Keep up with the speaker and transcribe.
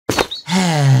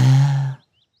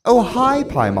Oh, hi,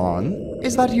 Paimon.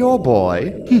 Is that your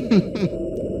boy?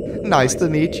 Nice to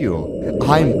meet you.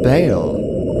 I'm Baal.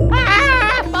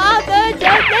 Ah, Father,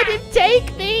 don't let him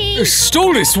take me!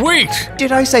 Stolas, wait!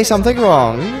 Did I say something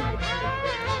wrong?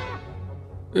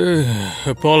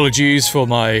 Apologies for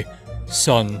my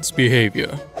son's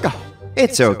behavior. Oh,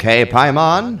 it's okay,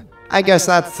 Paimon. I guess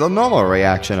that's the normal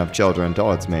reaction of children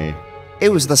towards me. It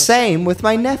was the same with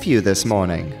my nephew this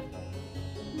morning.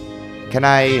 Can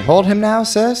I hold him now,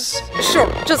 sis? Sure,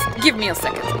 just give me a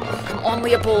second. Come on,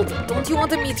 Leopold. Don't you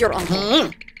want to meet your uncle?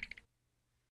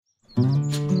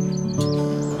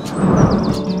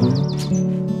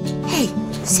 Hey,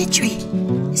 Sitri,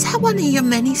 is that one of your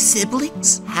many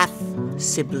siblings?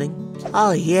 Half-sibling?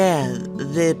 Oh yeah,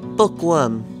 the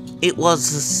bookworm. It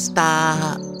was a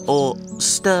star or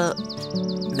stir...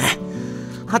 Nah,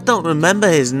 I don't remember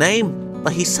his name,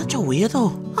 but he's such a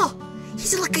weirdo. Oh,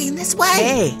 he's looking this way.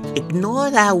 Hey, ignore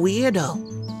that weirdo.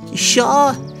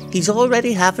 Sure, he's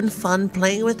already having fun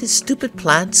playing with his stupid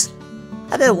plants.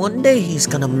 I bet one day he's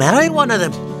gonna marry one of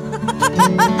them.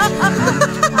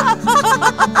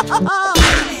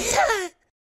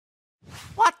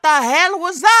 What the hell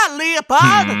was that,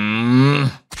 Leopold?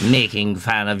 Making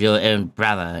fun of your own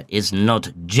brother is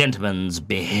not gentleman's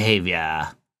behavior.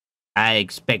 I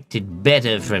expected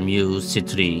better from you,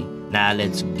 Sitri. Now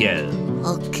let's go.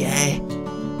 Okay.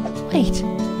 Wait.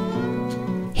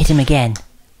 Hit him again.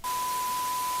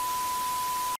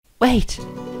 Wait.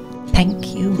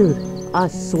 Thank you. Dude, I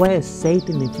swear,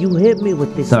 Satan, if you hit me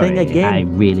with this Sorry, thing again... I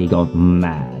really got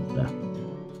mad.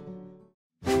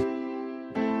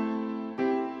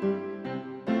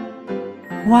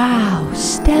 Wow,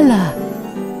 Stella.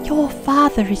 Your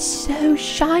father is so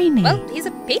shiny. Well, he's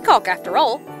a peacock after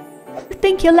all. You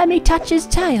think you'll let me touch his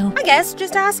tail? I guess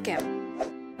just ask him.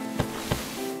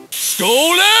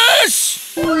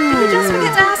 Stolas! Did we just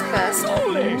forget to ask first?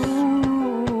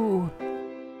 Ooh.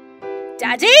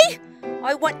 Daddy?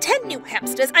 I want 10 new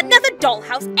hamsters, another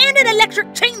dollhouse, and an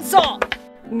electric chainsaw!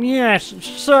 Yes,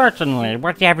 certainly.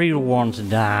 Whatever you want,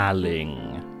 darling.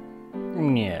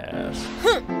 Yes.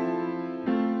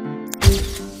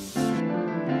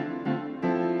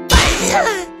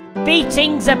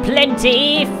 Beatings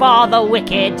aplenty for the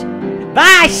wicked.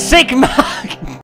 By Sigma!